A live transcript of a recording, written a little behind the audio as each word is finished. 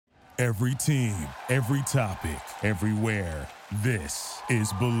Every team, every topic, everywhere. This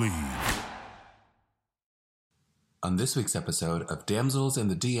is Believe. On this week's episode of Damsels in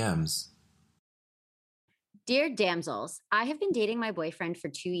the DMs. Dear damsels, I have been dating my boyfriend for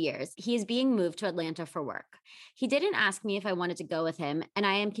 2 years. He is being moved to Atlanta for work. He didn't ask me if I wanted to go with him, and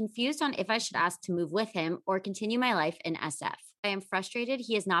I am confused on if I should ask to move with him or continue my life in SF. I am frustrated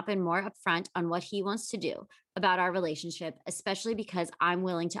he has not been more upfront on what he wants to do about our relationship, especially because I'm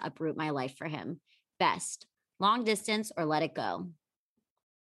willing to uproot my life for him. Best, long distance or let it go.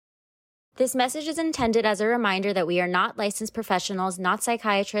 This message is intended as a reminder that we are not licensed professionals, not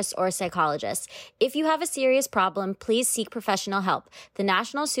psychiatrists or psychologists. If you have a serious problem, please seek professional help. The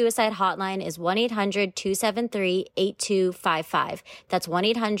National Suicide Hotline is 1-800-273-8255. That's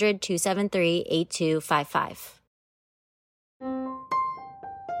 1-800-273-8255.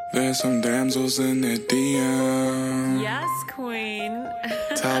 There's some damsels in the DM. Yes, queen.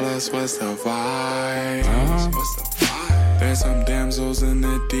 Tell us what's the vibe. There's some damsels in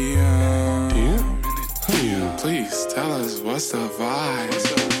the DM. Please tell us what's the vibe.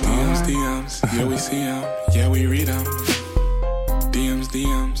 DMs, yeah we see them, yeah we read them.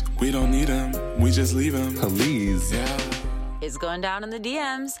 DMs, we don't need them, we just leave them. Please. Yeah. It's going down in the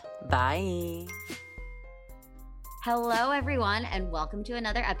DMs. Bye. Hello, everyone, and welcome to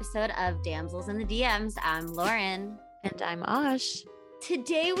another episode of Damsels in the DMs. I'm Lauren. And I'm Ash.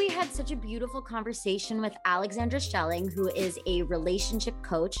 Today, we had such a beautiful conversation with Alexandra Schelling, who is a relationship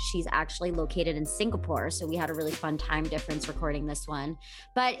coach. She's actually located in Singapore, so we had a really fun time difference recording this one.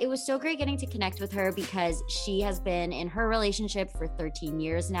 But it was so great getting to connect with her because she has been in her relationship for 13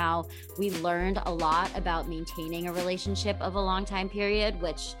 years now. We learned a lot about maintaining a relationship of a long time period,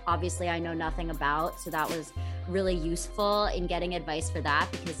 which obviously I know nothing about. So that was really useful in getting advice for that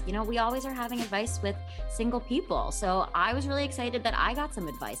because, you know, we always are having advice with single people. So I was really excited that I got some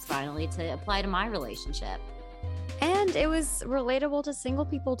advice finally to apply to my relationship. And it was relatable to single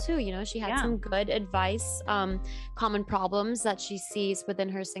people too. You know, she had some good advice, common problems that she sees within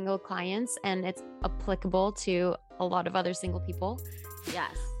her single clients, and it's applicable to a lot of other single people.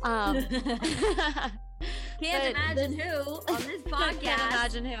 Yes. Can't imagine who on this podcast. Can't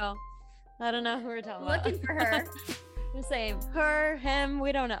imagine who. I don't know who we're talking about. Looking for her. The same. Her, him,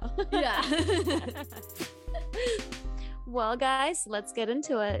 we don't know. Yeah. Well, guys, let's get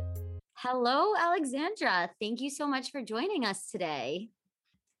into it. Hello, Alexandra. Thank you so much for joining us today.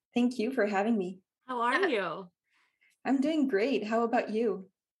 Thank you for having me. How are you? I'm doing great. How about you?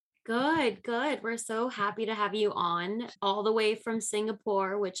 Good. We're so happy to have you on all the way from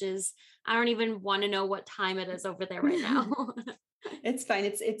Singapore, which is, I don't even want to know what time it is over there right now. It's fine.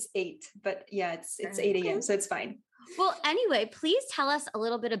 It's 8, but yeah, it's 8 a.m. So it's fine. Well, anyway, please tell us a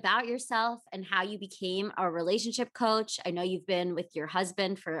little bit about yourself and how you became a relationship coach. I know you've been with your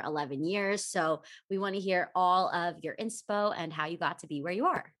husband for 11 years, so we want to hear all of your inspo and how you got to be where you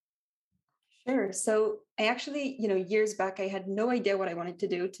are. Sure. So I actually, years back, I had no idea what I wanted to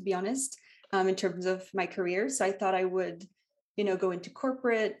do, to be honest, in terms of my career. So I thought I would, go into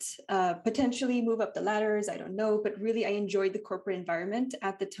corporate, potentially move up the ladders. I don't know, but really I enjoyed the corporate environment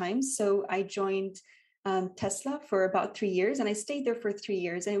at the time. So I joined Tesla for about 3 years and I stayed there for 3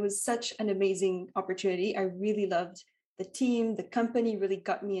 years. And it was such an amazing opportunity. I really loved the team. The company really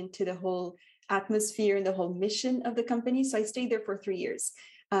got me into the whole atmosphere and the whole mission of the company. So I stayed there for 3 years,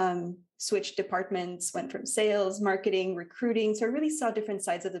 switched departments, went from sales, marketing, recruiting. So I really saw different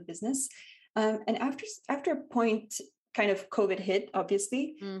sides of the business. And after a point, kind of COVID hit,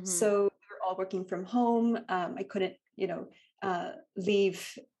 obviously. Mm-hmm. So we were all working from home. I couldn't,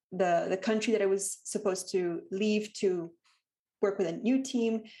 leave the country that I was supposed to leave to work with a new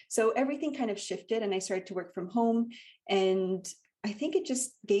team. So everything kind of shifted and I started to work from home. And I think it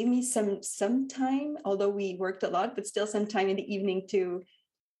just gave me some time, although we worked a lot, but still some time in the evening to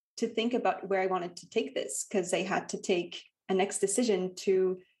think about where I wanted to take this, because I had to take a next decision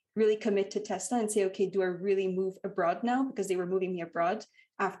to really commit to Tesla and say, okay, do I really move abroad now? Because they were moving me abroad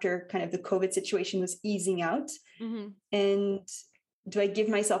after kind of the COVID situation was easing out. Mm-hmm. And do I give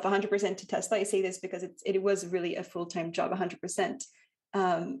myself 100% to Tesla? I say this because it was really a full-time job, 100%.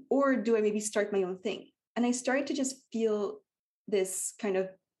 Or do I maybe start my own thing? And I started to just feel this kind of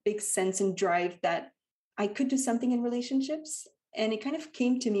big sense and drive that I could do something in relationships. And it kind of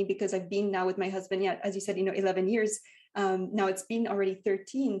came to me because I've been now with my husband, as you said, 11 years. Now it's been already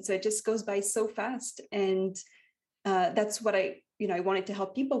 13. So it just goes by so fast. And that's what I wanted to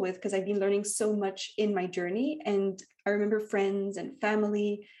help people with, because I've been learning so much in my journey. And I remember friends and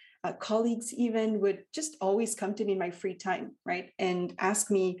family, colleagues even would just always come to me in my free time, right? And ask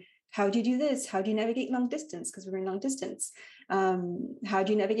me, how do you do this? How do you navigate long distance? Because we're in long distance. How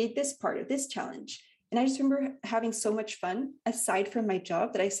do you navigate this part of this challenge? And I just remember having so much fun aside from my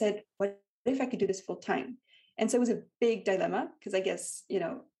job that I said, what if I could do this full time? And so it was a big dilemma because I guess,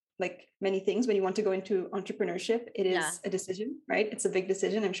 like many things, when you want to go into entrepreneurship, it is a decision, right? It's a big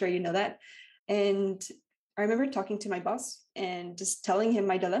decision. I'm sure you know that. And I remember talking to my boss and just telling him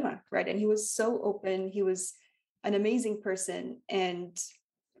my dilemma, right? And he was so open. He was an amazing person. And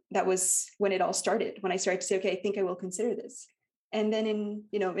that was when it all started, when I started to say, okay, I think I will consider this. And then in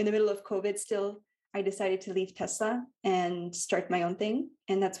the middle of COVID still, I decided to leave Tesla and start my own thing.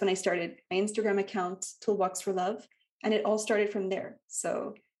 And that's when I started my Instagram account, Toolbox for Love. And it all started from there.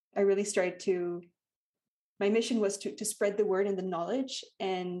 So I really started my mission was to spread the word and the knowledge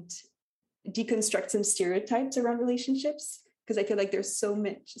and deconstruct some stereotypes around relationships. Because I feel like there's so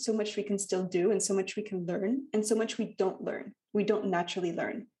much we can still do and so much we can learn and so much we don't learn. We don't naturally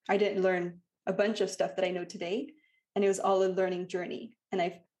learn. I didn't learn a bunch of stuff that I know today. And it was all a learning journey. And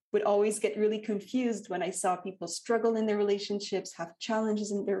I would always get really confused when I saw people struggle in their relationships, have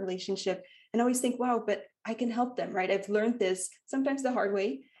challenges in their relationship, and always think, wow, but I can help them, right? I've learned this sometimes the hard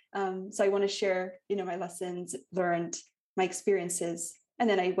way. So I want to share, my lessons, learned my experiences. And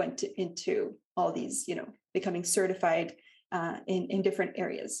then I went into all these, becoming certified in different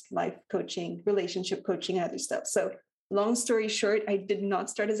areas, life coaching, relationship coaching, and other stuff. So long story short, I did not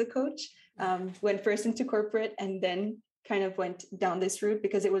start as a coach, went first into corporate and then kind of went down this route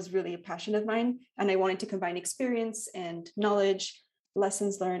because it was really a passion of mine. And I wanted to combine experience and knowledge,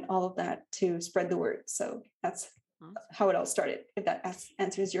 lessons learned, all of that to spread the word. So that's how it all started, if that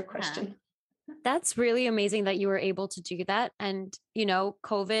answers your question. That's really amazing that you were able to do that. And,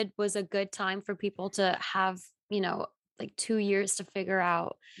 COVID was a good time for people to have, like 2 years to figure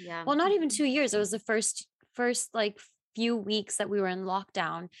out. Yeah. Well, not even 2 years. It was the first like few weeks that we were in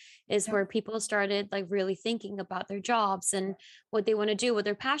lockdown is where people started like really thinking about their jobs and what they want to do, what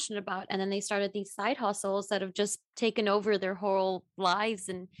they're passionate about. And then they started these side hustles that have just taken over their whole lives.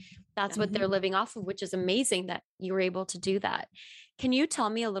 And that's what they're living off of, which is amazing that you were able to do that. Can you tell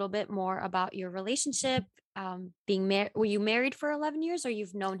me a little bit more about your relationship? Being married, were you married for 11 years or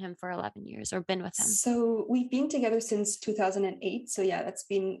you've known him for 11 years or been with him? So we've been together since 2008. So yeah, that's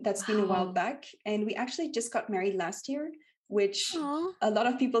been a while back. And we actually just got married last year, which a lot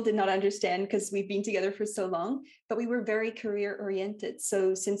of people did not understand because we've been together for so long, but we were very career oriented.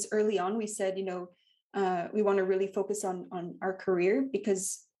 So since early on, we said, we want to really focus on our career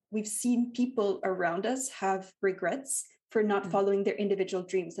because we've seen people around us have regrets for not following their individual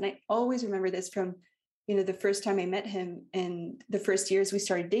dreams. And I always remember this from the first time I met him and the first years we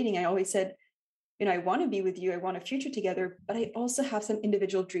started dating. I always said, I want to be with you. I want a future together, but I also have some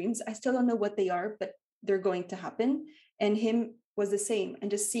individual dreams. I still don't know what they are, but they're going to happen. And him was the same.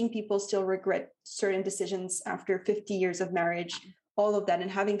 And just seeing people still regret certain decisions after 50 years of marriage, all of that, and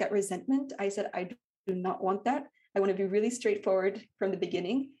having that resentment, I said, I do not want that. I want to be really straightforward from the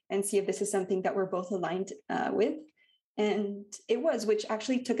beginning and see if this is something that we're both aligned with. And it was, which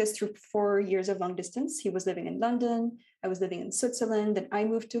actually took us through 4 years of long distance. He was living in London. I was living in Switzerland. Then I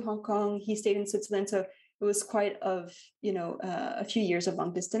moved to Hong Kong. He stayed in Switzerland. So it was quite a few years of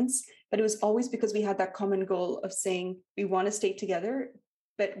long distance. But it was always because we had that common goal of saying we want to stay together,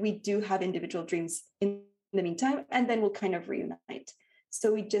 but we do have individual dreams in the meantime, and then we'll kind of reunite.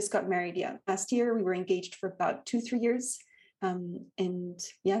 So we just got married, last year. We were engaged for about 2-3 years.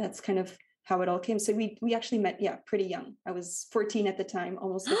 That's kind of how it all came. So we actually met, pretty young. I was 14 at the time,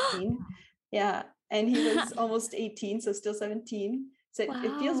 almost 15. And he was almost 18, so still 17. So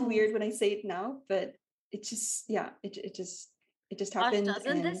it feels weird when I say it now, but it just, it just happened. Gosh,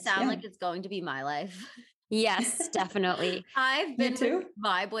 doesn't this sound like it's going to be my life? Yes, definitely. I've been with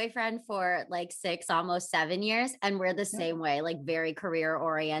my boyfriend for like 6, almost 7 years. And we're the same way, like very career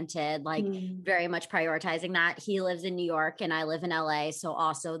oriented, like very much prioritizing that. He lives in New York and I live in LA. So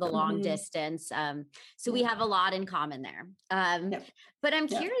also the long distance. So we have a lot in common there. But I'm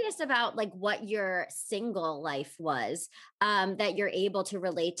curious about like what your single life was, that you're able to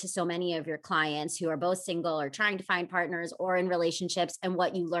relate to so many of your clients who are both single or trying to find partners or in relationships, and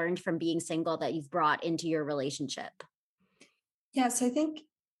what you learned from being single that you've brought into your relationship. Yeah. So I think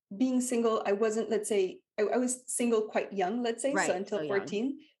being single, I wasn't, let's say, I was single quite young, let's say, so until 14.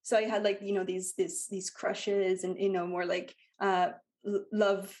 Young. So I had like, these crushes and, more like,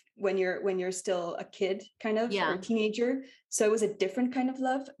 love when you're still a kid kind of or a teenager. So it was a different kind of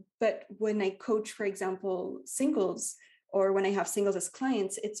love. But when I coach, for example, singles, or when I have singles as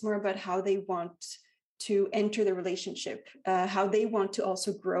clients, it's more about how they want to enter the relationship, how they want to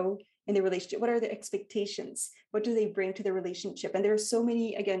also grow in the relationship. What are the expectations? What do they bring to the relationship? And there are so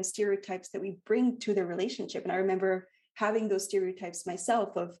many, again, stereotypes that we bring to the relationship. And I remember having those stereotypes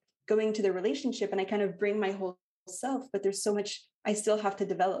myself of going to the relationship and I kind of bring my whole self, but there's so much I still have to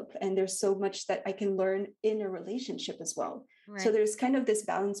develop, and there's so much that I can learn in a relationship as well. Right. So there's kind of this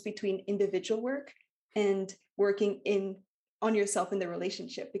balance between individual work and working on yourself in the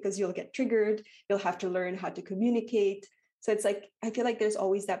relationship, because you'll get triggered, you'll have to learn how to communicate. So it's like, I feel like there's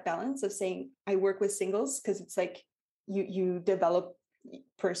always that balance of saying, I work with singles because it's like you develop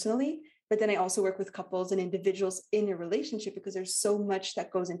personally, but then I also work with couples and individuals in a relationship, because there's so much that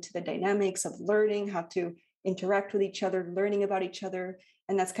goes into the dynamics of learning how to interact with each other, learning about each other.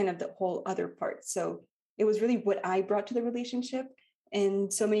 And that's kind of the whole other part. So it was really what I brought to the relationship,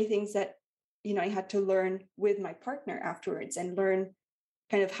 and so many things that, I had to learn with my partner afterwards, and learn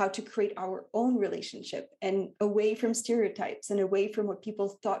kind of how to create our own relationship and away from stereotypes and away from what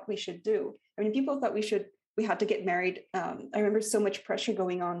people thought we should do. I mean, people thought we had to get married. I remember so much pressure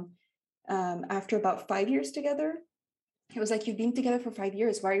going on after about 5 years together. It was like, you've been together for 5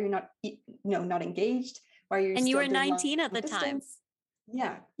 years. Why are you not engaged? Why are you? And you were 19 at the time.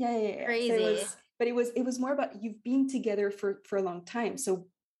 Yeah. Crazy. So it was more about, you've been together for a long time. So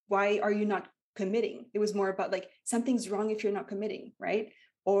why are you not committing? It was more about like, something's wrong if you're not committing, right?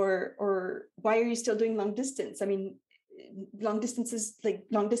 Or why are you still doing long distance? I mean, long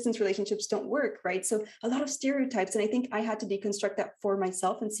distance relationships don't work, right? So a lot of stereotypes. And I think I had to deconstruct that for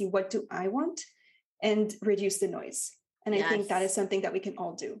myself and see, what do I want, and reduce the noise. And I think that is something that we can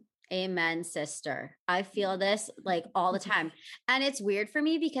all do. Amen, sister. I feel this like all the time. And it's weird for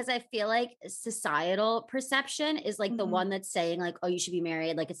me because I feel like societal perception is like the one that's saying like, oh, you should be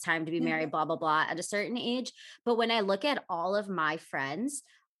married. Like, it's time to be married, blah, blah, blah, at a certain age. But when I look at all of my friends,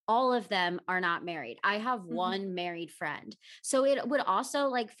 all of them are not married. I have one married friend. So it would also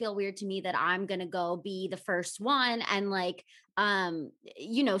like feel weird to me that I'm going to go be the first one and like,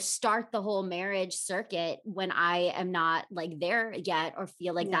 start the whole marriage circuit when I am not like there yet, or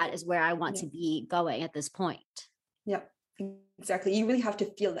feel like that is where I want to be going at this point. Yeah, exactly. You really have to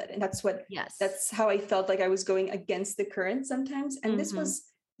feel that. And that's how I felt like I was going against the current sometimes. And this was,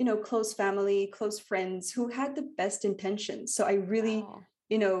 close family, close friends who had the best intentions. So I really,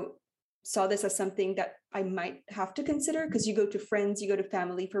 saw this as something that I might have to consider, because you go to friends, you go to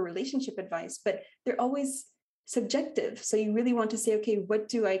family for relationship advice, but they're always subjective. So you really want to say, okay, what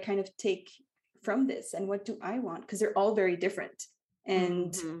do I kind of take from this, and what do I want? Because they're all very different.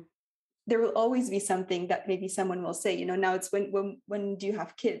 And there will always be something that maybe someone will say, now it's when do you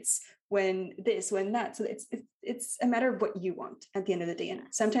have kids? When this, when that. So it's a matter of what you want at the end of the day. And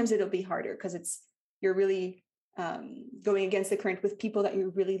sometimes it'll be harder because you're really going against the current with people that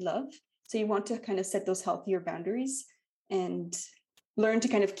you really love. So you want to kind of set those healthier boundaries and learn to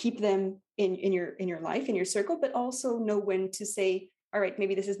kind of keep them in your life, in your circle, but also know when to say, all right,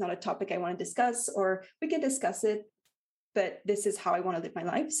 maybe this is not a topic I want to discuss, or we can discuss it, but this is how I want to live my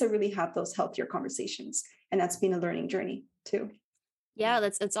life. So really have those healthier conversations. And that's been a learning journey too. Yeah,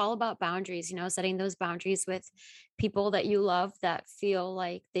 it's all about boundaries, setting those boundaries with people that you love, that feel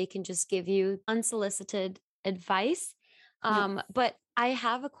like they can just give you unsolicited advice. But I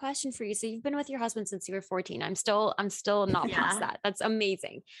have a question for you. So you've been with your husband since you were 14. I'm still not past that. That's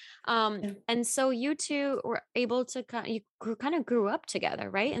amazing. And so you two were able to kind of grew up together,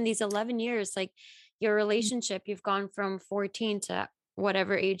 right? In these 11 years, like your relationship, you've gone from 14 to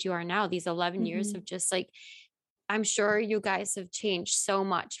whatever age you are now. These 11 years of just like, I'm sure you guys have changed so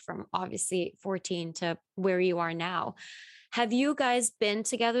much from obviously 14 to where you are now. Have you guys been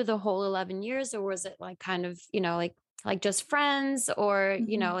together the whole 11 years, or was it like kind of, like just friends, or,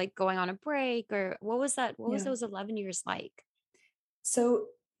 like going on a break, or what was that? What was those 11 years like? So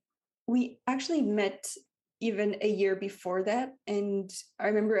we actually met even a year before that. And I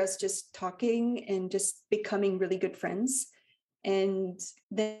remember us just talking and just becoming really good friends. And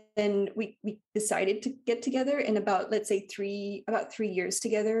then we decided to get together, and let's say 3 years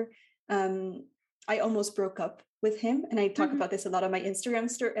together, I almost broke up with him. And I talk about this a lot on my Instagram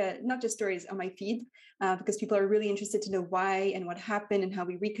story, not just stories, on my feed, because people are really interested to know why and what happened and how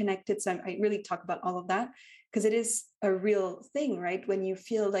we reconnected. So I really talk about all of that, because it is a real thing, right? When you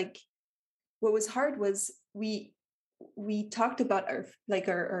feel like, what was hard was we talked about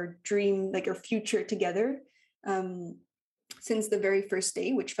our dream, like our future together, since the very first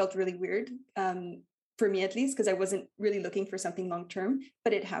day, which felt really weird, for me at least, because I wasn't really looking for something long-term,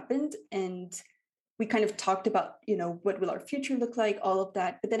 but it happened. And we kind of talked about, what will our future look like, all of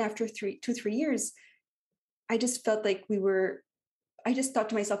that. But then after 3 years, I just felt like I just thought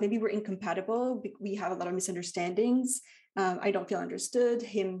to myself, maybe we're incompatible. We have a lot of misunderstandings. I don't feel understood.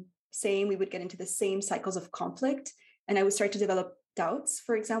 Him, same, we would get into the same cycles of conflict. And I would start to develop doubts,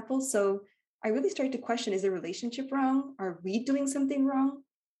 for example. So I really started to question, is the relationship wrong? Are we doing something wrong?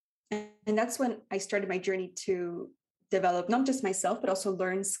 And that's when I started my journey to develop not just myself, but also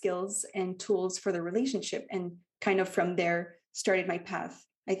learn skills and tools for the relationship. And kind of from there started my path.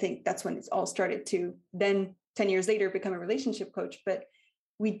 I think that's when it's all started to then 10 years later become a relationship coach. But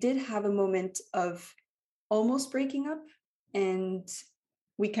we did have a moment of almost breaking up, and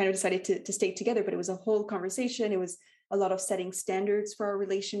we kind of decided to stay together, but it was a whole conversation. It was a lot of setting standards for our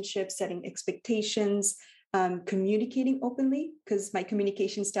relationship, setting expectations, communicating openly, because my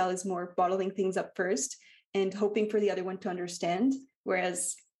communication style is more bottling things up first and hoping for the other one to understand.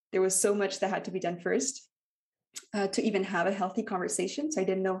 Whereas there was so much that had to be done first to even have a healthy conversation. So I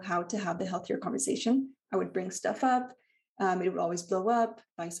didn't know how to have the healthier conversation. I would bring stuff up. It would always blow up,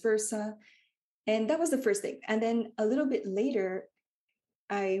 vice versa. And that was the first thing. And then a little bit later,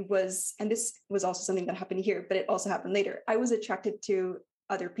 and this was also something that happened here, but it also happened later. I was attracted to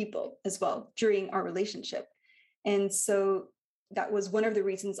other people as well during our relationship. And so that was one of the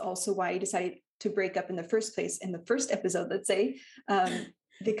reasons also why I decided to break up in the first place, in the first episode, let's say,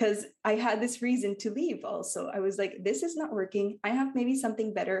 because I had this reason to leave also. I was like, this is not working. I have maybe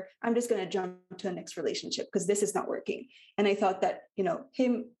something better. I'm just going to jump to the next relationship because this is not working. And I thought that,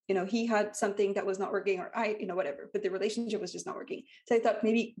 he had something that was not working, or I, whatever, but the relationship was just not working. So I thought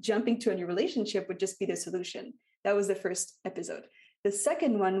maybe jumping to a new relationship would just be the solution. That was the first episode. The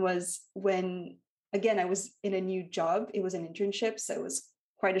second one was when, again, I was in a new job. It was an internship, so it was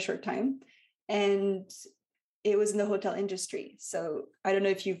quite a short time. And it was in the hotel industry. So I don't know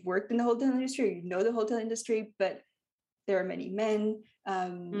if you've worked in the hotel industry or you know the hotel industry, but there are many men.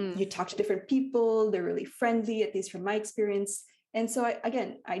 You talk to different people. They're really friendly, at least from my experience. And so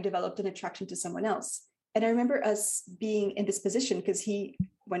I developed an attraction to someone else. And I remember us being in this position because he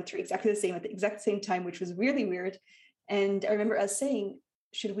went through exactly the same at the exact same time, which was really weird. And I remember us saying,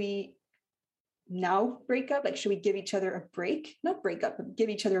 should we now break up? Like, should we give each other a break? Not break up, but give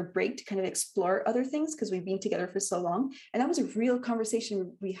each other a break to kind of explore other things because we've been together for so long. And that was a real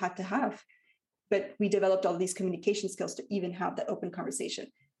conversation we had to have. But we developed all these communication skills to even have that open conversation.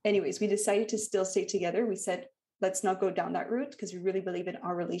 Anyways, we decided to still stay together. We said, let's not go down that route because we really believe in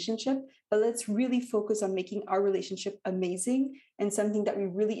our relationship, but let's really focus on making our relationship amazing and something that we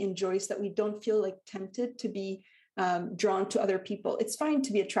really enjoy so that we don't feel like tempted to be drawn to other people. It's fine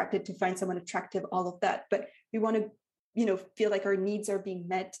to be attracted, to find someone attractive, all of that, but we want to, feel like our needs are being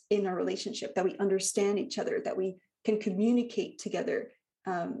met in our relationship, that we understand each other, that we can communicate together.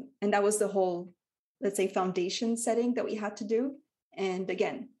 And that was the whole, let's say, foundation setting that we had to do. And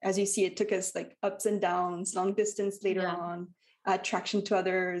again, as you see, it took us like ups and downs, long distance later on, attraction to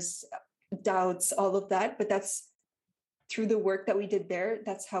others, doubts, all of that. But that's through the work that we did there.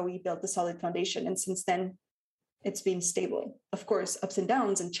 That's how we built the solid foundation. And since then, it's been stable. Of course, ups and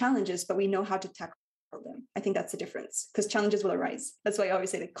downs and challenges, but we know how to tackle them. I think that's the difference because challenges will arise. That's why I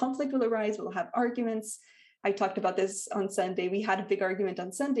always say that conflict will arise. We'll have arguments. I talked about this on Sunday. We had a big argument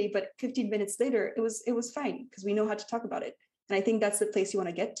on Sunday, but 15 minutes later, it was fine because we know how to talk about it. And I think that's the place you want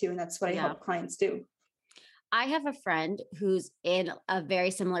to get to. And that's what I help clients do. I have a friend who's in a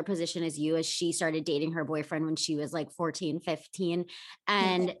very similar position as you, as she started dating her boyfriend when she was like 14, 15,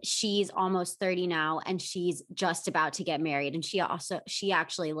 and she's almost 30 now, and she's just about to get married. And she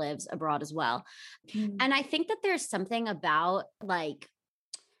actually lives abroad as well. And I think that there's something about like,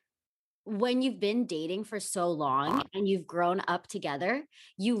 when you've been dating for so long and you've grown up together,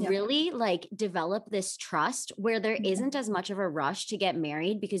 you really like develop this trust where there isn't as much of a rush to get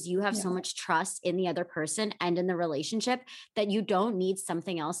married because you have so much trust in the other person and in the relationship that you don't need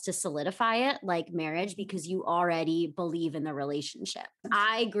something else to solidify it, like marriage, because you already believe in the relationship.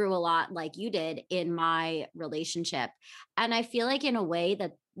 I grew a lot like you did in my relationship. And I feel like in a way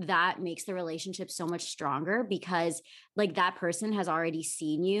that makes the relationship so much stronger because like that person has already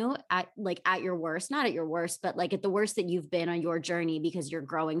seen you at your worst, not at your worst, but like at the worst that you've been on your journey because you're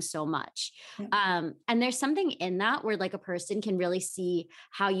growing so much. And there's something in that where like a person can really see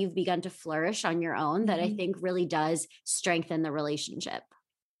how you've begun to flourish on your own that I think really does strengthen the relationship.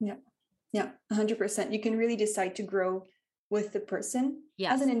 Yeah, 100%. You can really decide to grow with the person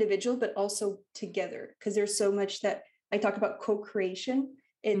as an individual, but also together because there's so much that I talk about co-creation.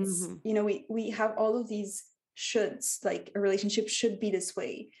 It's, we have all of these shoulds, like a relationship should be this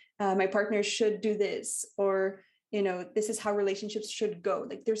way. My partner should do this, or, this is how relationships should go.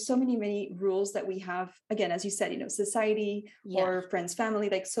 Like there's so many rules that we have, again, as you said, society or friends, family,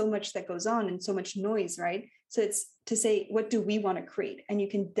 like so much that goes on and so much noise, right? So it's to say, what do we want to create? And you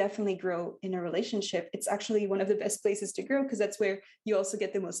can definitely grow in a relationship. It's actually one of the best places to grow because that's where you also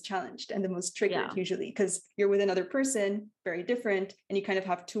get the most challenged and the most triggered usually because you're with another person, very different, and you kind of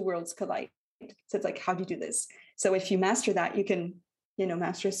have two worlds collide. right? So it's like, how do you do this? So if you master that, you can,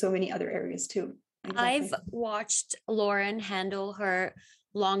 master so many other areas too. Exactly. I've watched Lauren handle her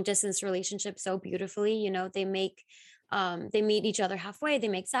long distance relationship so beautifully. They meet each other halfway, they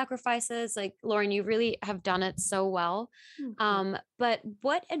make sacrifices. Like, Lauren, you really have done it so well. But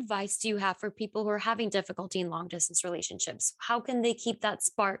what advice do you have for people who are having difficulty in long distance relationships? How can they keep that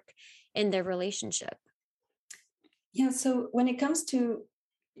spark in their relationship? Yeah, so when it comes to,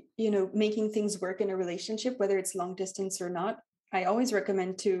 making things work in a relationship, whether it's long distance or not, I always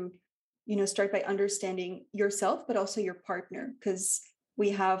recommend to, start by understanding yourself, but also your partner, because we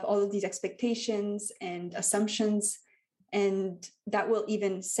have all of these expectations and assumptions. And that will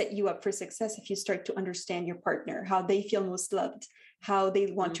even set you up for success if you start to understand your partner, how they feel most loved, how they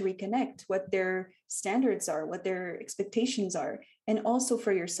want to reconnect, what their standards are, what their expectations are, and also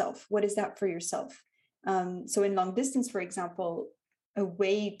for yourself. What is that for yourself? So in long distance, for example, a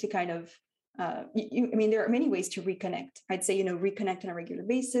way to kind of, there are many ways to reconnect. I'd say, reconnect on a regular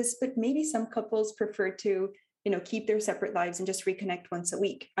basis, but maybe some couples prefer to, keep their separate lives and just reconnect once a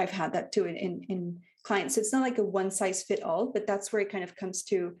week. I've had that too in clients. So it's not like a one size fit all, but that's where it kind of comes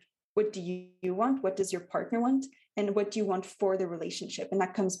to, what do you want? What does your partner want? And what do you want for the relationship? And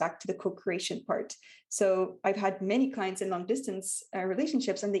that comes back to the co-creation part. So I've had many clients in long distance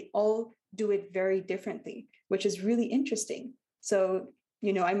relationships, and they all do it very differently, which is really interesting. So,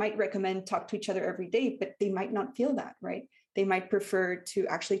 I might recommend talk to each other every day, but they might not feel that, right? They might prefer to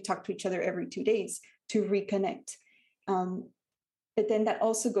actually talk to each other every 2 days to reconnect. But then that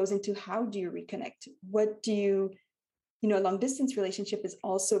also goes into, how do you reconnect? What do you, a long distance relationship is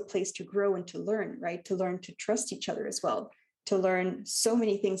also a place to grow and to learn, right? To learn to trust each other as well, to learn so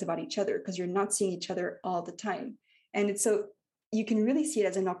many things about each other, because you're not seeing each other all the time. And it's so you can really see it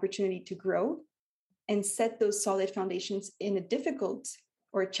as an opportunity to grow and set those solid foundations in a difficult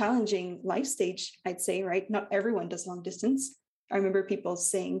or challenging life stage, I'd say, right? Not everyone does long distance. I remember people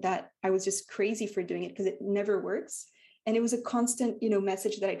saying that I was just crazy for doing it because it never works. And it was a constant,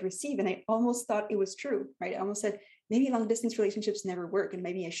 message that I'd receive. And I almost thought it was true, right? I almost said, maybe long distance relationships never work and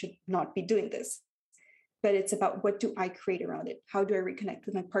maybe I should not be doing this. But it's about, what do I create around it? How do I reconnect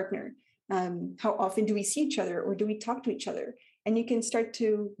with my partner? How often do we see each other, or do we talk to each other? And you can start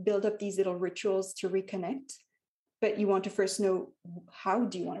to build up these little rituals to reconnect. But you want to first know, how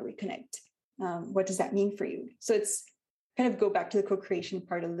do you want to reconnect? What does that mean for you? So it's kind of go back to the co-creation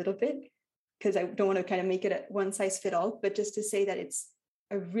part a little bit, because I don't want to kind of make it a one size fit all, but just to say that it's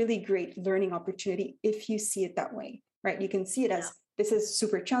a really great learning opportunity if you see it that way, right? You can see it as, this is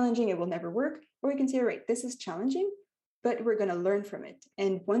super challenging, it will never work. Or you can say, all right, this is challenging, but we're going to learn from it.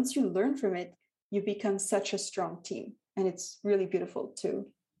 And once you learn from it, you become such a strong team. And it's really beautiful to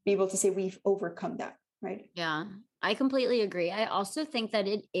be able to say, we've overcome that, right? Yeah, I completely agree. I also think that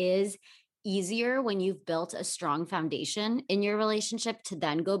it is easier when you've built a strong foundation in your relationship to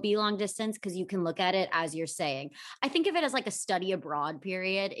then go be long distance, because you can look at it, as you're saying, I think of it as like a study abroad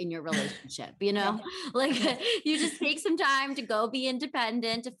period in your relationship, like you just take some time to go be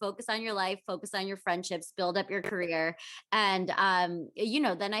independent, to focus on your life, focus on your friendships, build up your career. And,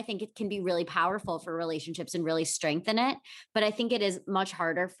 then I think it can be really powerful for relationships and really strengthen it. But I think it is much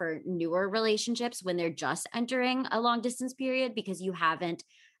harder for newer relationships when they're just entering a long distance period, because you haven't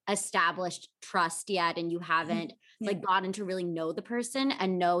established trust yet, and you haven't gotten to really know the person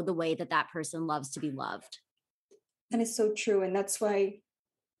and know the way that person loves to be loved. And it's so true. And that's why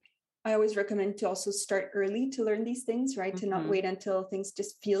I always recommend to also start early to learn these things, right? To not wait until things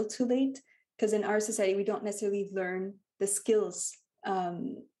just feel too late. Because in our society, we don't necessarily learn the skills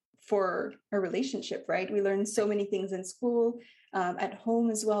for a relationship, right? We learn so many things in school, at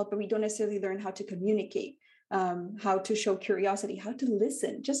home as well, but we don't necessarily learn how to communicate. How to show curiosity, how to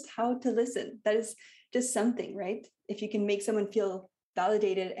listen, just how to listen. That is just something, right? If you can make someone feel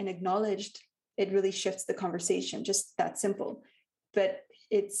validated and acknowledged, it really shifts the conversation, just that simple. But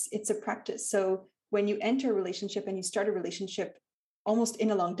it's a practice. So when you enter a relationship and you start a relationship almost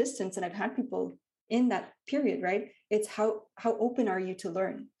in a long distance, and I've had people in that period, right? It's how open are you to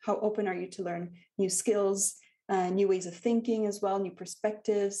learn? How open are you to learn new skills, new ways of thinking as well, new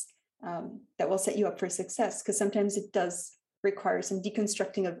perspectives, that will set you up for success, because sometimes it does require some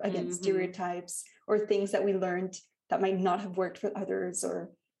deconstructing of, again, stereotypes or things that we learned that might not have worked for others or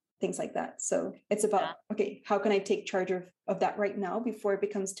things like that. So it's about, okay, how can I take charge of that right now before it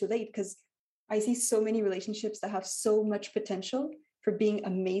becomes too late? Because I see so many relationships that have so much potential for being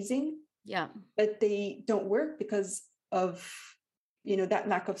amazing, but they don't work because of, that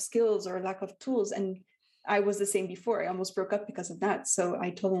lack of skills or lack of tools. And I was the same before. I almost broke up because of that. So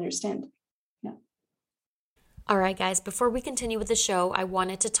I totally understand. Yeah. All right, guys, before we continue with the show, I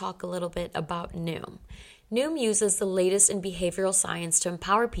wanted to talk a little bit about Noom. Noom uses the latest in behavioral science to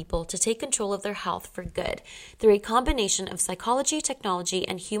empower people to take control of their health for good through a combination of psychology, technology,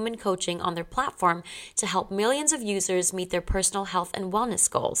 and human coaching on their platform to help millions of users meet their personal health and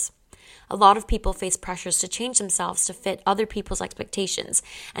wellness goals. A lot of people face pressures to change themselves to fit other people's expectations,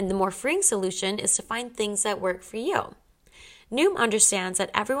 and the more freeing solution is to find things that work for you. Noom understands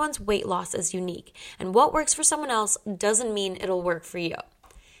that everyone's weight loss is unique, and what works for someone else doesn't mean it'll work for you.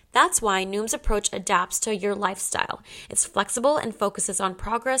 That's why Noom's approach adapts to your lifestyle. It's flexible and focuses on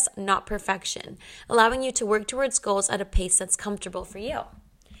progress, not perfection, allowing you to work towards goals at a pace that's comfortable for you.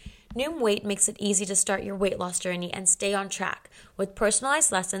 Noom Weight makes it easy to start your weight loss journey and stay on track with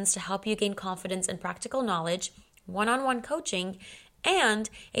personalized lessons to help you gain confidence and practical knowledge, one-on-one coaching, and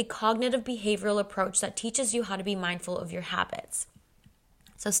a cognitive behavioral approach that teaches you how to be mindful of your habits.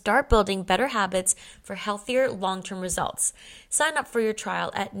 So start building better habits for healthier long-term results. Sign up for your trial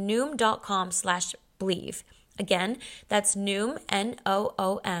at noom.com/believe. Again, that's Noom,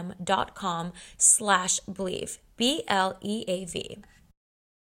 NOOM.com/believe. BLEAV.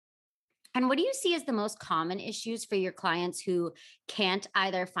 And what do you see as the most common issues for your clients who can't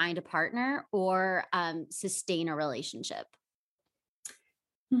either find a partner or sustain a relationship?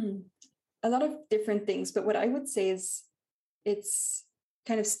 A lot of different things, but what I would say is it's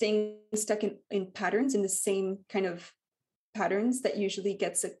kind of staying stuck in patterns, in the same kind of patterns that usually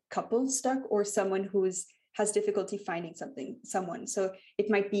gets a couple stuck, or someone has difficulty finding someone. So it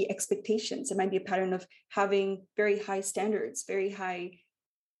might be expectations. It might be a pattern of having very high standards, very high.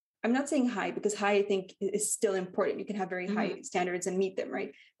 I'm not saying high, because high, I think, is still important. You can have very high standards and meet them,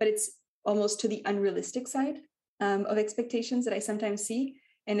 right? But it's almost to the unrealistic side of expectations that I sometimes see.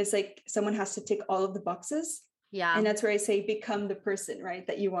 And it's like someone has to tick all of the boxes. Yeah. And that's where I say, become the person, right,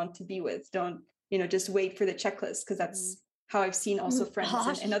 that you want to be with. Don't, just wait for the checklist, because that's how I've seen also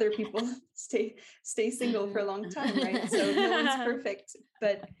friends and other people stay single for a long time, right? So no one's perfect,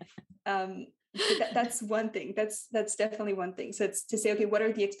 but that's one thing. That's definitely one thing. So it's to say, okay, what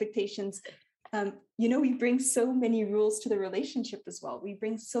are the expectations? We bring so many rules to the relationship as well. We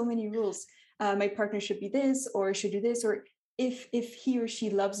bring so many rules. My partner should be this, or should do this, or if he or she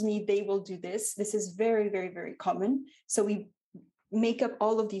loves me, they will do this. This is very, very, very common. So we make up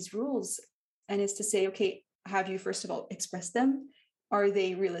all of these rules, and it's to say, okay, have you first of all expressed them? Are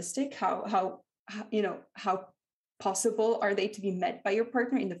they realistic? How possible are they to be met by your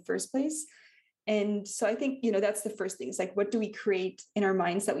partner in the first place? And so I think, that's the first thing. It's like, what do we create in our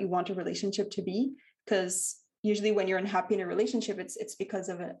minds that we want a relationship to be? Because usually when you're unhappy in a relationship, it's because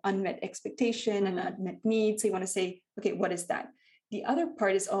of an unmet expectation and unmet needs. So you want to say, okay, what is that? The other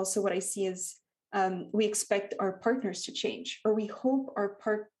part is also what I see is we expect our partners to change, or we hope our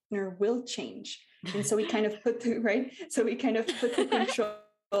partner will change. And so we kind of put the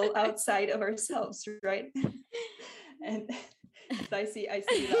control outside of ourselves, right? And so I see. Yeah.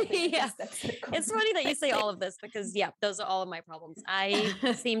 It's funny that you say all of this, because those are all of my problems. I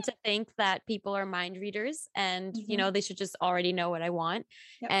seem to think that people are mind readers, and they should just already know what I want.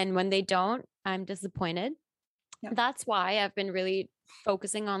 Yep. And when they don't, I'm disappointed. Yep. That's why I've been really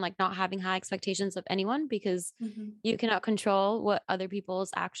focusing on not having high expectations of anyone, because you cannot control what other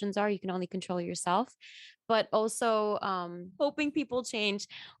people's actions are. You can only control yourself. But also hoping people change,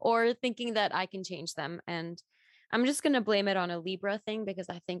 or thinking that I can change them. And I'm just going to blame it on a Libra thing, because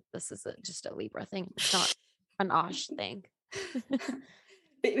I think this is just a Libra thing. It's not an Osh thing. But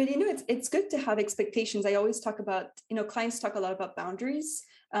it's good to have expectations. I always talk about, clients talk a lot about boundaries,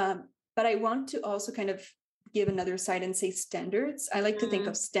 but I want to also kind of give another side and say standards. I like to think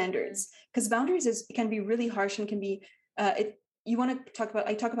of standards, because boundaries can be really harsh and can be, I talk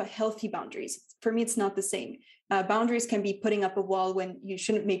about healthy boundaries. For me, it's not the same. Boundaries can be putting up a wall when you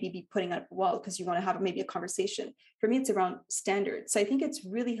shouldn't maybe be putting up a wall, because you want to have maybe a conversation. For me, it's around standards. So I think it's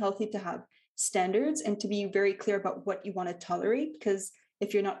really healthy to have standards and to be very clear about what you want to tolerate, because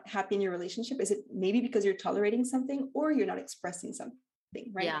if you're not happy in your relationship, is it maybe because you're tolerating something, or you're not expressing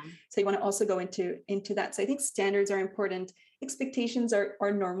something, right? Yeah. So you want to also go into that. So I think standards are important. Expectations are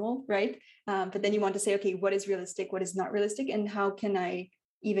normal, right? But then you want to say, okay, what is realistic? What is not realistic? And how can I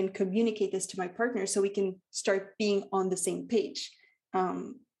even communicate this to my partner so we can start being on the same page,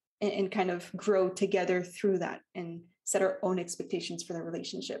 and kind of grow together through that and set our own expectations for the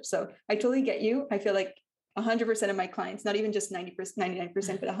relationship. So I totally get you. I feel like 100% of my clients, not even just 90%,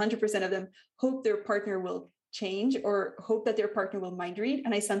 99%, but 100% of them hope their partner will change, or hope that their partner will mind read.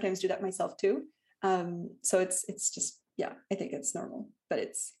 And I sometimes do that myself too. So it's just, I think it's normal, but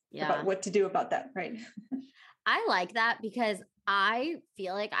it's about what to do about that, right? I like that because I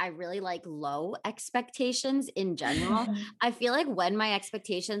feel like I really like low expectations in general. I feel like when my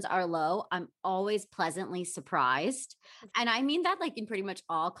expectations are low, I'm always pleasantly surprised. And I mean that like in pretty much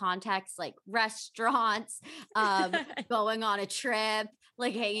all contexts, like restaurants, going on a trip,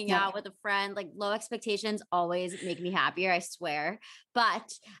 like hanging out with a friend, like low expectations always make me happier, I swear.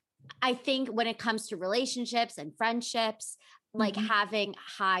 But I think when it comes to relationships and friendships, like having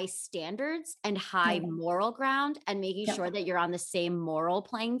high standards and high moral ground and making sure that you're on the same moral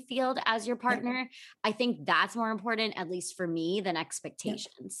playing field as your partner, I think that's more important, at least for me, than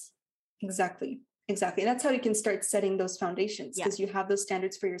expectations. Exactly. And that's how you can start setting those foundations, because you have those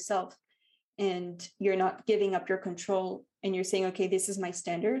standards for yourself and you're not giving up your control, and you're saying, okay, this is my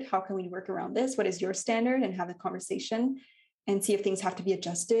standard. How can we work around this? What is your standard? And have a conversation and see if things have to be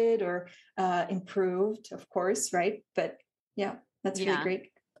adjusted or improved, of course, right? But yeah, that's really great.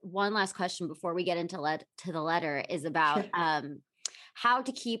 One last question before we get into the letter is about how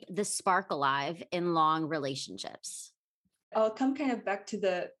to keep the spark alive in long relationships. I'll come kind of back to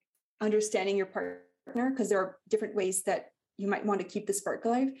the understanding your partner, because there are different ways that you might want to keep the spark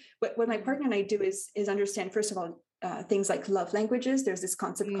alive. What my partner and I do is understand, first of all, things like love languages. There's this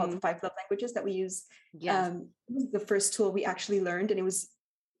concept called the 5 love languages that we use. The first tool we actually learned, and it was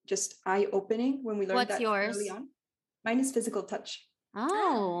just eye-opening when we learned What's that yours? early on. Mine is physical touch.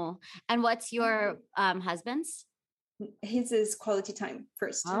 Oh, and what's your husband's? His is quality time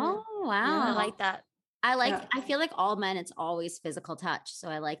first. Oh, wow. I like that. I feel like all men, it's always physical touch. So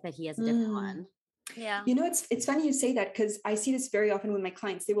I like that he has a different one. Yeah. You know, it's funny you say that, because I see this very often with my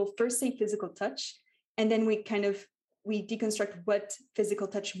clients. They will first say physical touch, and then we deconstruct what physical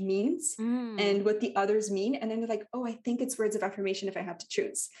touch means and what the others mean. And then they're like, oh, I think it's words of affirmation if I had to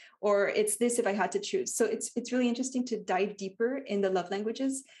choose, or it's this if I had to choose. So it's really interesting to dive deeper in the love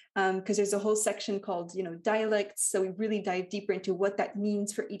languages, because there's a whole section called, dialects. So we really dive deeper into what that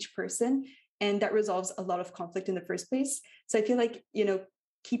means for each person. And that resolves a lot of conflict in the first place. So I feel like,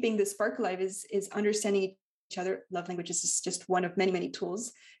 keeping the spark alive is understanding each other. Love languages is just one of many, many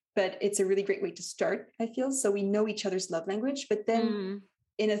tools, but it's a really great way to start, I feel. So we know each other's love language, but then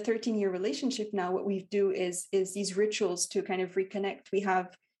in a 13-year relationship now, what we do is these rituals to kind of reconnect. We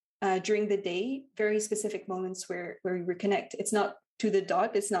have during the day, very specific moments where we reconnect. It's not to the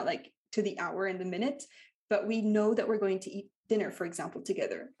dot. It's not like to the hour and the minute, but we know that we're going to eat dinner, for example,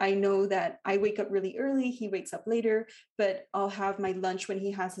 together. I know that I wake up really early, he wakes up later, but I'll have my lunch when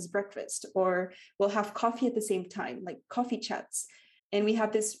he has his breakfast, or we'll have coffee at the same time, like coffee chats. And we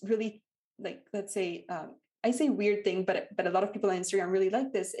have this really, like, let's say, I say weird thing, but a lot of people on Instagram really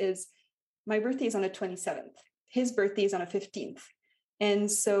like this, is my birthday is on the 27th. His birthday is on the 15th. And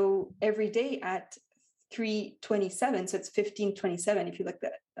so every day at 3:27, so it's 15:27, if you look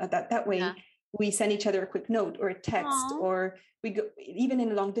at that way, we send each other a quick note or a text, or we go, even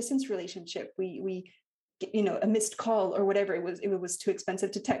in a long distance relationship, we a missed call or whatever. It was too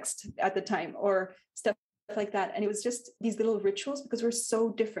expensive to text at the time, or stuff like that. And it was just these little rituals, because we're so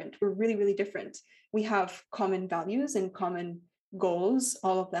different. We're really, really different. We have common values and common goals,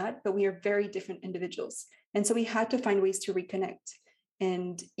 all of that, but we are very different individuals. And so we had to find ways to reconnect.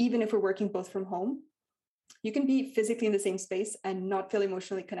 And even if we're working both from home, you can be physically in the same space and not feel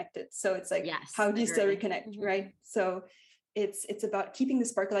emotionally connected. So it's like, how do you still reconnect, right? So it's about keeping the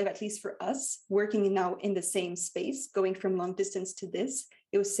spark alive, at least for us, working now in the same space, going from long distance to this.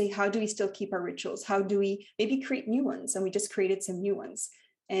 It was say, how do we still keep our rituals? How do we maybe create new ones? And we just created some new ones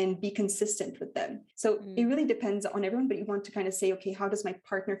and be consistent with them. So it really depends on everyone, but you want to kind of say, okay, how does my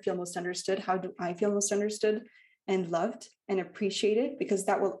partner feel most understood? How do I feel most understood and loved and appreciated? Because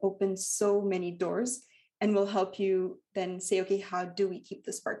that will open so many doors and will help you then say, okay, how do we keep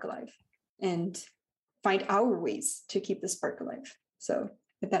the spark alive? And find our ways to keep the spark alive. So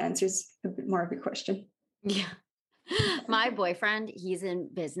if that answers a bit more of your question. Yeah. My boyfriend, he's in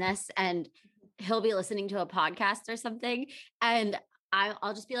business, and he'll be listening to a podcast or something. And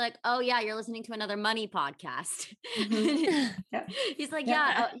I'll just be like, oh yeah, you're listening to another money podcast. He's like,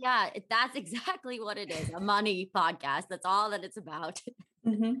 yeah, that's exactly what it is. A money podcast. That's all that it's about.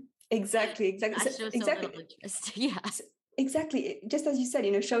 Exactly. That shows exactly. So little interest. Yeah. Exactly. Just as you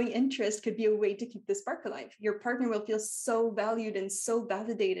said, showing interest could be a way to keep the spark alive. Your partner will feel so valued and so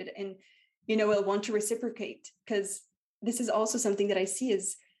validated, and, will want to reciprocate, because this is also something that I see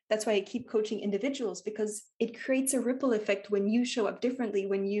that's why I keep coaching individuals, because it creates a ripple effect when you show up differently,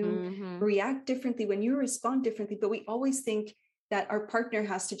 when you react differently, when you respond differently. But we always think that our partner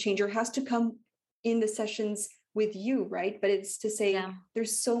has to change or has to come in the sessions with you, right? But it's to say,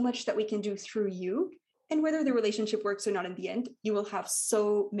 there's so much that we can do through you. And whether the relationship works or not in the end, you will have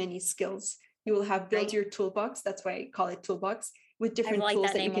so many skills you will have built Right. your toolbox. That's why I call it toolbox, with different like tools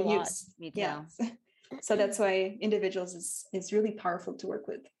that that you name a can lot. use. Me too. Yeah. So that's why individuals is really powerful to work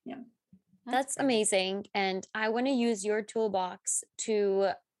with. Yeah. That's great. amazing. And I want to use your toolbox to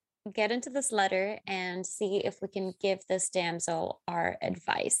get into this letter and see if we can give this damsel our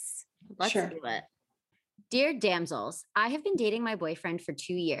advice. Let's Sure. do it. Dear damsels, I have been dating my boyfriend for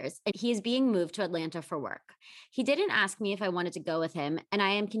 2 years and he is being moved to Atlanta for work. He didn't ask me if I wanted to go with him, and I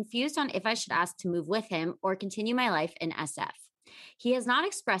am confused on if I should ask to move with him or continue my life in SF. He has not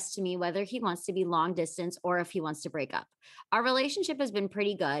expressed to me whether he wants to be long distance or if he wants to break up. Our relationship has been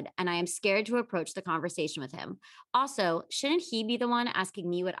pretty good, and I am scared to approach the conversation with him. Also, shouldn't he be the one asking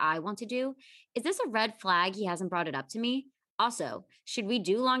me what I want to do? Is this a red flag he hasn't brought it up to me? Also, should we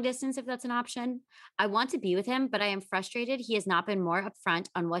do long distance if that's an option? I want to be with him, but I am frustrated he has not been more upfront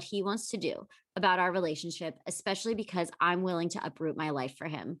on what he wants to do about our relationship, especially because I'm willing to uproot my life for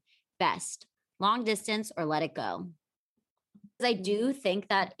him. Best, long distance or let it go. I do think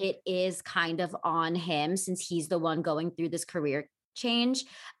that it is kind of on him since he's the one going through this career change.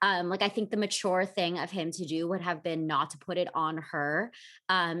 Like I think the mature thing of him to do would have been not to put it on her,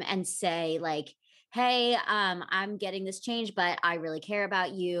 and say like, hey, I'm getting this change, but I really care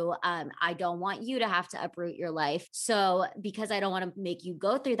about you. I don't want you to have to uproot your life. So because I don't want to make you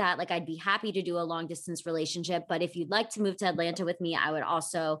go through that, like I'd be happy to do a long distance relationship. But if you'd like to move to Atlanta with me, I would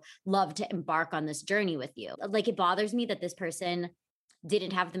also love to embark on this journey with you. Like it bothers me that this person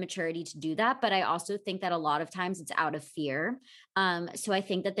didn't have the maturity to do that. But I also think that a lot of times it's out of fear. So I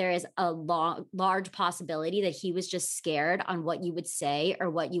think that there is a large possibility that he was just scared on what you would say or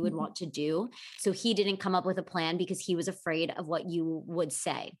what you would want to do. So he didn't come up with a plan because he was afraid of what you would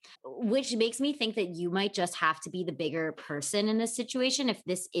say, which makes me think that you might just have to be the bigger person in this situation. If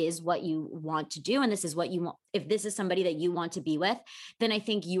this is what you want to do, and this is what you want, if this is somebody that you want to be with, then I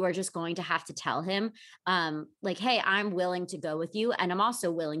think you are just going to have to tell him, like, hey, I'm willing to go with you. And I'm also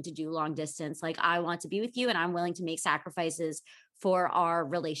willing to do long distance. Like I want to be with you and I'm willing to make sacrifices for our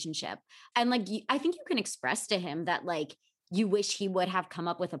relationship. And like, I think you can express to him that like, you wish he would have come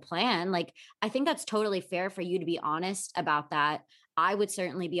up with a plan. Like, I think that's totally fair for you to be honest about that. I would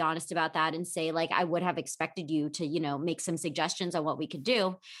certainly be honest about that and say, like, I would have expected you to, you know, make some suggestions on what we could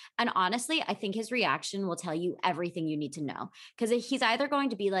do. And honestly, I think his reaction will tell you everything you need to know. Because he's either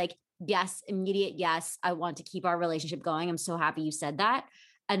going to be like, yes, immediate, yes, I want to keep our relationship going. I'm so happy you said that.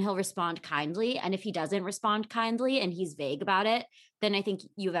 And he'll respond kindly. And if he doesn't respond kindly and he's vague about it, then I think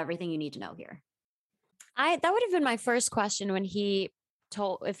you have everything you need to know here. That would have been my first question when he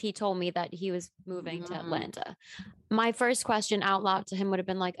told me that he was moving to Atlanta. My first question out loud to him would have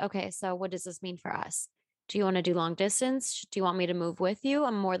been like, okay, so what does this mean for us? Do you want to do long distance? Do you want me to move with you?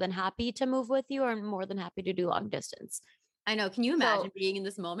 I'm more than happy to move with you, or I'm more than happy to do long distance. I know. Can you imagine being in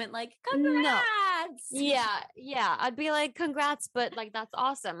this moment? Like, congrats. No. Yeah. I'd be like, congrats, but like, that's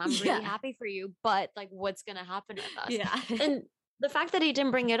awesome. I'm really happy for you. But like, what's going to happen with us? Yeah. And the fact that he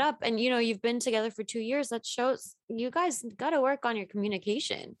didn't bring it up, and you know, you've been together for 2 years, that shows you guys got to work on your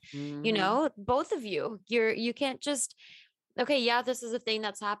communication. You know, both of you, you can't just, okay, yeah, this is a thing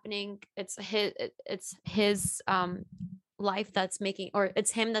that's happening. It's his life that's making, or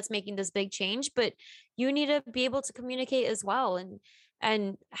it's him that's making this big change, but you need to be able to communicate as well,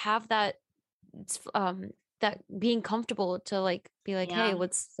 and have that that being comfortable to like be like, hey,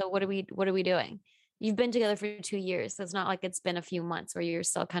 what are we doing? You've been together for 2 years. So it's not like it's been a few months where you're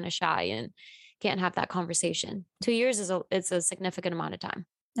still kind of shy and can't have that conversation. 2 years it's a significant amount of time.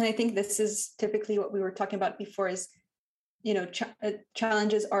 And I think this is typically what we were talking about before is, you know,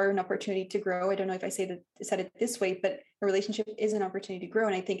 challenges are an opportunity to grow. I don't know if I said it this way, but a relationship is an opportunity to grow.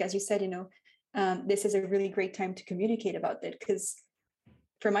 And I think, as you said, you know, this is a really great time to communicate about it, because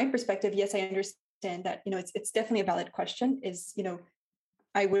from my perspective, yes, I understand that, you know, it's definitely a valid question is, you know,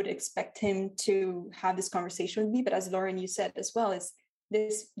 I would expect him to have this conversation with me. But as Lauren, you said as well, is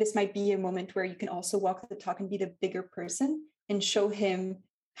this might be a moment where you can also walk the talk and be the bigger person and show him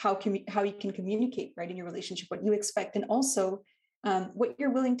how you can communicate, right, in your relationship, what you expect, and also what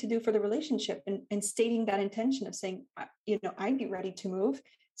you're willing to do for the relationship, and stating that intention of saying, you know, I'd be ready to move.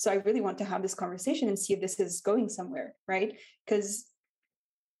 So I really want to have this conversation and see if this is going somewhere, right? Because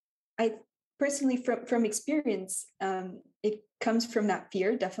I personally, from experience, it comes from that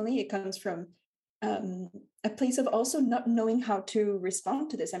fear. Definitely, it comes from a place of also not knowing how to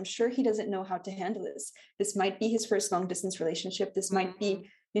respond to this. I'm sure he doesn't know how to handle this. This might be his first long distance relationship. This might be,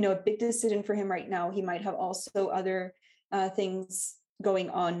 you know, a big decision for him right now. He might have also other things going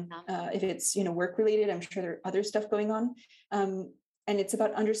on. If it's, you know, work related, I'm sure there are other stuff going on. And it's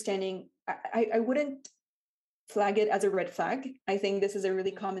about understanding. I wouldn't flag it as a red flag. I think this is a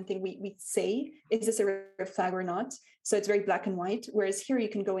really common thing we say, is this a red flag or not? So it's very black and white. Whereas here you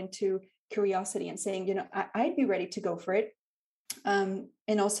can go into curiosity and saying, you know, I'd be ready to go for it. And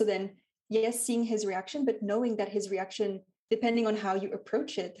also then, yes, seeing his reaction, but knowing that his reaction, depending on how you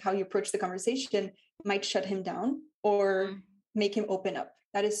approach it, how you approach the conversation, might shut him down or make him open up.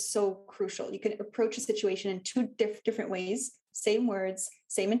 That is so crucial. You can approach a situation in two different ways, same words,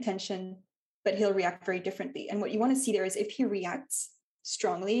 same intention, but he'll react very differently. And what you want to see there is if he reacts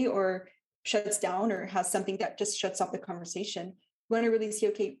strongly or shuts down or has something that just shuts off the conversation, you want to really see,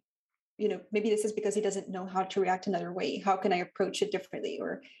 okay, you know, maybe this is because he doesn't know how to react another way. How can I approach it differently?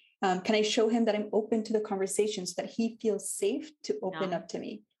 Or can I show him that I'm open to the conversation so that he feels safe to open up to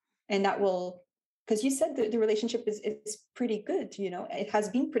me? And that will, because you said the relationship is pretty good, you know, it has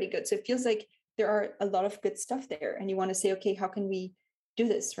been pretty good. So it feels like there are a lot of good stuff there. And you want to say, okay, how can we do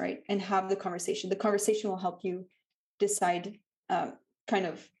this, right? And have the conversation. The conversation will help you decide kind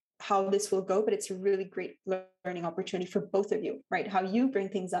of how this will go, but it's a really great learning opportunity for both of you, right? How you bring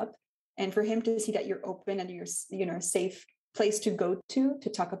things up, and for him to see that you're open and you're, you know, a safe place to go to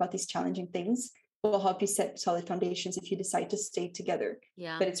talk about these challenging things will help you set solid foundations if you decide to stay together.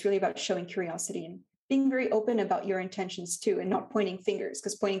 Yeah. But it's really about showing curiosity and being very open about your intentions too, and not pointing fingers,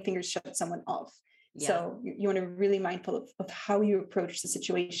 because pointing fingers shuts someone off. Yeah. So you want to be really mindful of how you approach the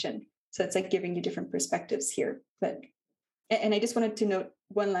situation. So it's like giving you different perspectives here. And I just wanted to note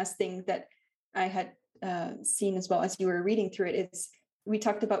one last thing that I had seen as well as you were reading through it is we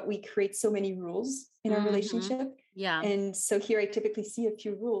talked about we create so many rules in our relationship. Yeah. And so here I typically see a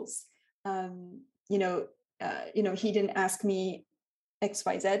few rules. He didn't ask me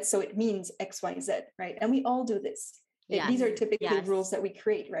XYZ, so it means XYZ, right? And we all do this. Yes. These are typically rules that we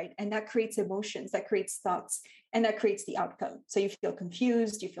create, right? And that creates emotions, that creates thoughts, and that creates the outcome. So you feel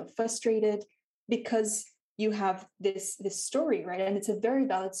confused, you feel frustrated because you have this story, right? And it's a very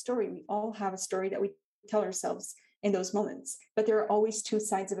valid story. We all have a story that we tell ourselves in those moments, but there are always two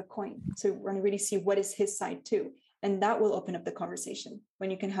sides of a coin. So we're going to really see what is his side too. And that will open up the conversation when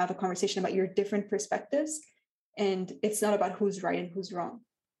you can have a conversation about your different perspectives. And it's not about who's right and who's wrong.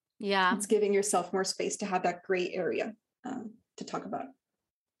 Yeah. It's giving yourself more space to have that gray area to talk about.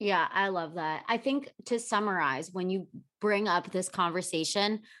 Yeah, I love that. I think to summarize, when you bring up this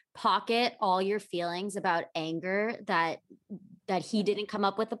conversation, pocket all your feelings about anger that he didn't come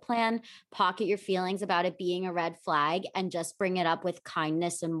up with a plan, pocket your feelings about it being a red flag, and just bring it up with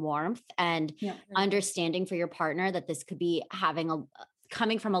kindness and warmth and understanding for your partner that this could be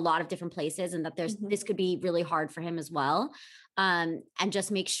coming from a lot of different places, and that this could be really hard for him as well. And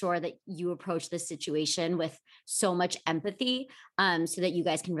just make sure that you approach this situation with so much empathy, so that you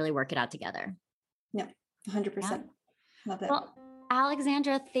guys can really work it out together. Yeah, 100%. Yeah. Love that. Well,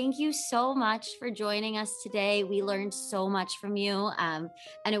 Alexandra, thank you so much for joining us today. We learned so much from you. And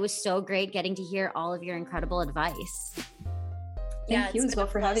it was so great getting to hear all of your incredible advice. Thank you as well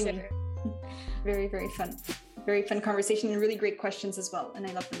for having me. Very, very fun. Very fun conversation and really great questions as well. And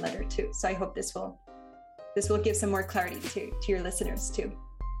I love the letter too. So I hope this will give some more clarity to your listeners too.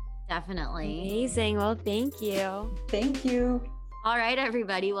 Definitely. Amazing. Well, thank you. Thank you. All right,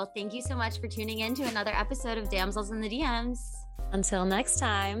 everybody. Well, thank you so much for tuning in to another episode of Damsels in the DMs. Until next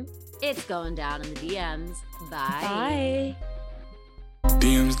time, it's going down in the DMs. Bye.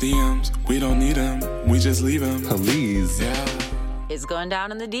 DMs, we don't need them. We just leave them. Please. Yeah. It's going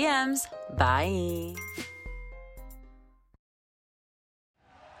down in the DMs. Bye.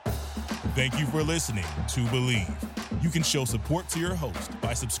 Thank you for listening to Believe. You can show support to your host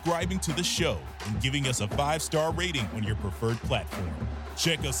by subscribing to the show and giving us a 5-star rating on your preferred platform.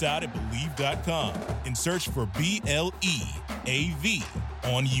 Check us out at Believe.com and search for BLEAV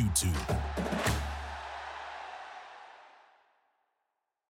on YouTube.